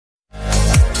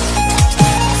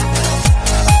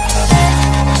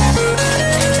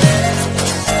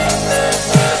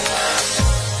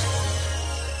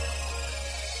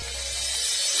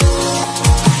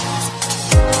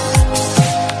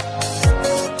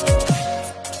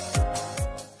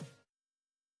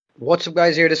What's up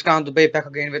guys, here it is Adb back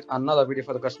again with another video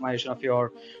for the customization of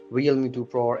your Realme 2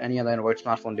 Pro or any other Android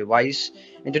smartphone device.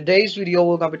 In today's video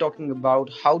we're going to be talking about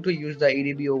how to use the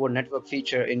Adb over network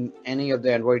feature in any of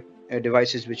the Android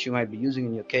devices which you might be using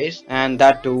in your case, and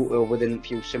that too within a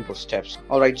few simple steps.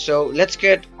 Alright, so let's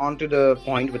get on to the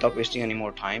point without wasting any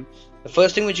more time. The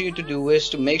first thing which you need to do is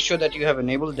to make sure that you have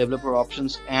enabled developer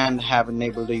options and have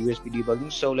enabled the USB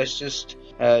debugging. So let's just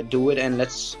do it, and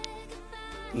let's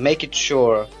make it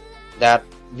sure that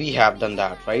we have done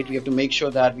that, right? We have to make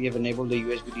sure that we have enabled the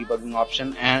USB debugging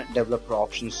option and developer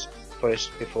options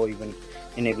first before even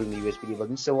enabling the USB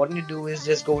debugging. So what you need to do is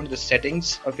just go into the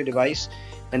settings of your device,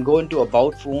 then go into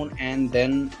about phone, and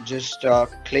then just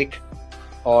click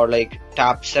or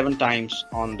tap 7 times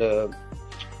on the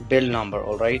build number.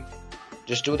 All right,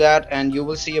 just do that and you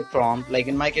will see a prompt. Like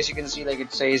in my case, you can see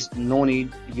it says no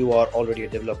need, you are already a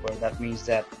developer. That means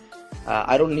that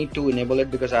I don't need to enable it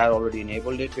because I had already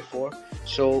enabled it before.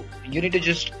 So you need to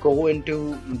just go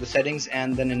into the settings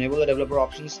and then enable the developer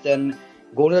options, then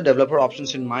go to the developer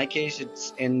options. In my case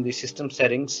it's in the system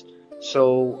settings,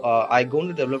 so I go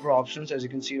into developer options as you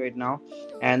can see right now,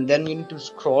 and then you need to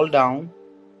scroll down,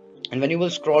 and when you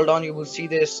will scroll down you will see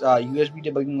this USB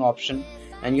debugging option,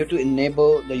 and you have to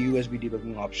enable the USB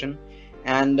debugging option.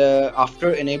 And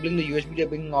after enabling the USB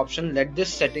debugging option, let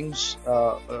this settings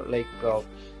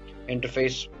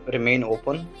interface remain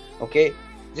open. Okay,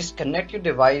 just connect your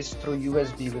device through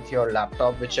USB with your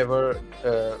laptop, whichever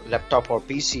laptop or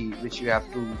PC which you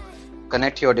have to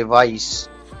connect your device's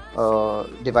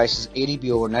Adb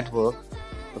over network.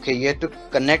 Okay, you have to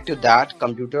connect to that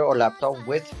computer or laptop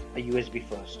with a USB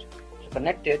first. So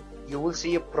connect it, you will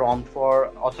see a prompt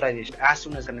for authorization as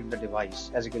soon as connect the device,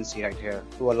 as you can see right here,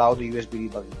 to allow the USB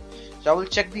debugging. So I will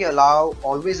check the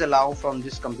always allow from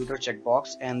this computer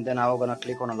checkbox, and then I'm gonna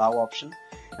click on allow option,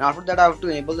 and after that I have to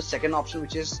enable the second option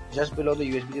which is just below the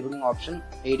USB debugging option,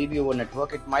 Adb over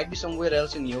network. It might be somewhere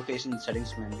else in your case in the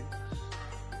settings menu.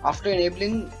 After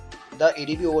enabling the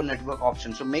Adb over network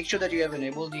option, so make sure that you have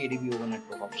enabled the Adb over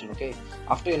network option. Okay,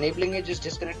 after enabling it, just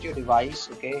disconnect your device.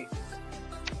 Okay,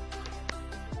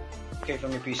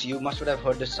 from your PC. You must have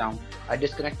heard this sound. I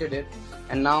disconnected it,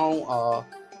 and now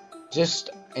just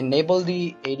enable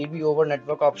the Adb over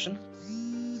network option.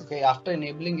 Okay, after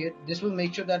enabling it, this will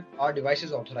make sure that our device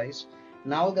is authorized.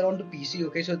 Now we'll get on to PC.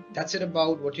 Okay, so that's it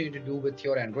about what you need to do with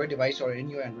your Android device or in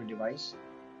your Android device.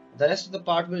 The rest of the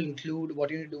part will include what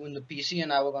you need to do in the PC,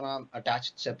 and I will gonna attach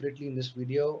it separately in this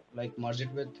video, like merge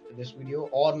it with this video,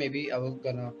 or maybe I will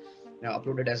gonna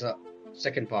upload it as a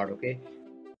second part. Okay.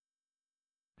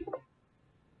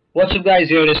 What's up guys,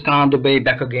 here is Adb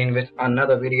back again with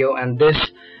another video, and this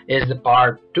is the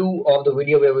part 2 of the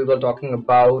video where we were talking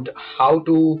about how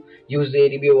to use the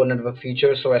Adb over network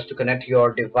feature so as to connect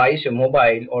your device, your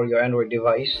mobile or your Android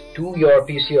device, to your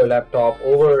PC or laptop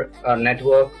over a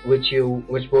network which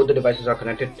both the devices are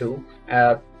connected to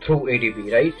through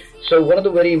Adb, right? So one of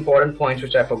the very important points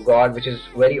which I forgot, which is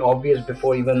very obvious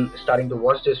before even starting to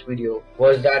watch this video,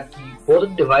 was that both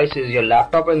the devices, your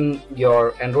laptop and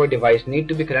your Android device, need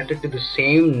to be connected to the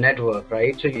same network,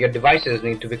 right? So your devices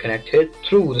need to be connected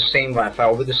through the same Wi-Fi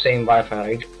or with the same Wi-Fi,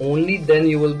 right? Only then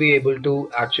you will be able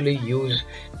to actually use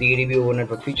the Adb over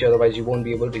network feature, otherwise you won't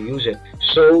be able to use it.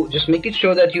 So just make it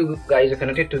sure that you guys are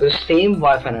connected to the same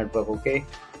Wi-Fi network. Okay,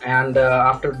 and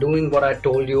after doing what I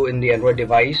told you in the Android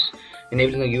device,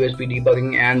 enabling the USB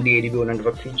debugging and the Adb over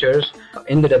network features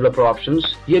in the developer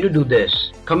options, you have to do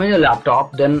this. Come in your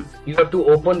laptop, then you have to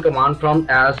open command prompt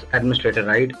as administrator,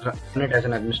 right? Run it as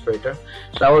an administrator.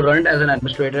 So I will run it as an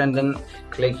administrator and then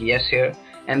click yes here,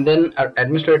 and then an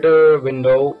administrator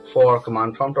window for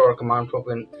command prompt or command prompt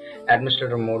in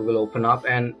administrator mode will open up,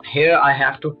 and here I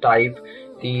have to type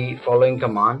the following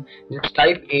command. Just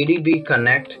type adb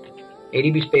connect,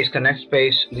 adb space connect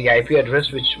space the IP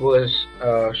address which was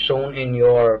shown in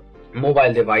your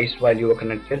mobile device while you were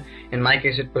connected. In my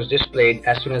case, it was displayed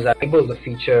as soon as I enabled the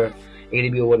feature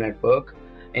Adb over network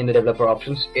in the developer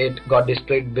options. It got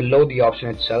displayed below the option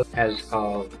itself as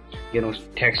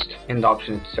text in the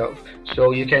option itself.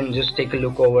 So you can just take a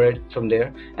look over it from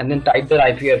there, and then type the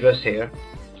IP address here.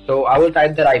 So I will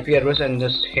type that IP address and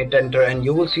just hit enter, and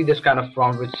you will see this kind of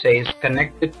prompt which says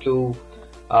connected to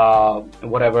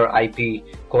whatever IP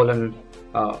colon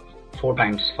 4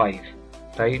 times 5,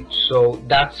 right? So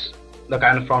that's the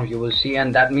kind of prompt you will see,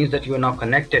 and that means that you are now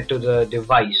connected to the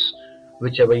device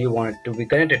whichever you want it to be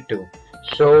connected to.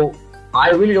 So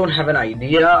I really don't have an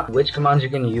idea which commands you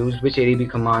can use, which Adb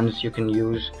commands you can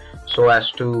use. so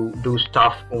as to do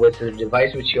stuff with the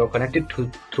device which you're connected to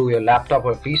through your laptop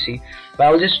or PC. But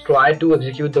I'll just try to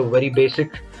execute the very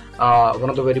basic one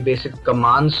of the very basic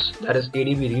commands, that is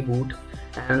Adb Reboot,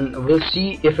 and we'll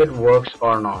see if it works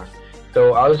or not.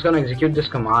 So I was gonna execute this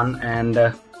command, and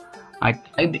I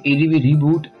typed Adb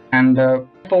Reboot, and the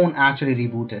phone actually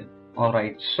rebooted.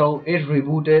 Alright, so it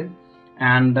rebooted,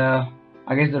 and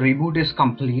I guess the reboot is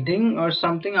completing or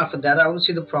something. After that I will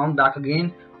see the prompt back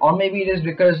again, or maybe it is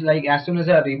because like as soon as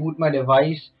I reboot my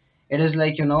device, it is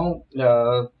like, you know,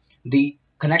 the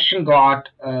connection got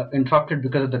interrupted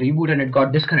because of the reboot, and it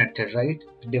got disconnected, right?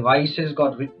 The devices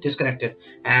got disconnected,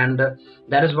 and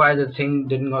that is why the thing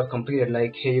didn't got completed.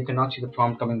 Like, hey, you cannot see the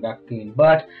prompt coming back again.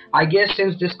 But I guess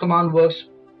since this command works,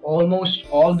 almost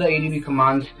all the Adb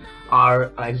commands are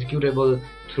executable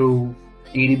through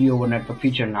Adb over network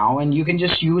feature now, and you can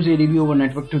just use Adb over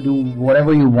network to do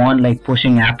whatever you want, like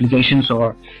pushing applications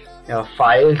or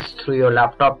files through your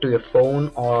laptop to your phone,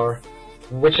 or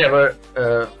whichever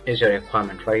is your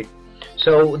requirement, right?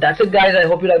 So that's it, guys. I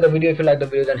hope you like the video. If you like the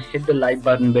video, then hit the like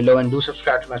button below, and do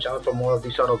subscribe to my channel for more of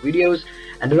these sort of videos,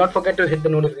 and do not forget to hit the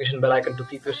notification bell icon to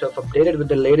keep yourself updated with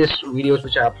the latest videos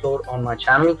which I upload on my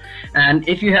channel. And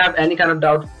if you have any kind of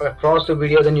doubt across the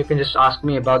video, then you can just ask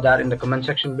me about that in the comment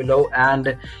section below.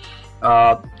 And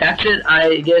that's it,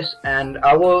 I guess, and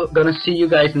I will gonna see you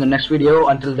guys in the next video.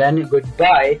 Until then,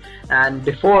 goodbye. And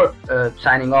before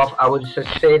signing off, I would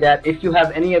just say that if you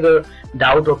have any other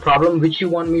doubt or problem which you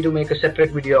want me to make a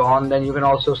separate video on, then you can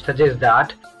also suggest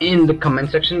that in the comment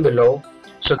section below,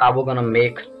 so I will gonna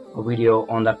make a video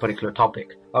on that particular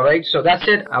topic. Alright, so that's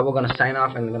it. I will gonna sign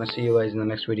off, and I'm gonna see you guys in the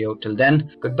next video. Till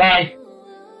then, goodbye.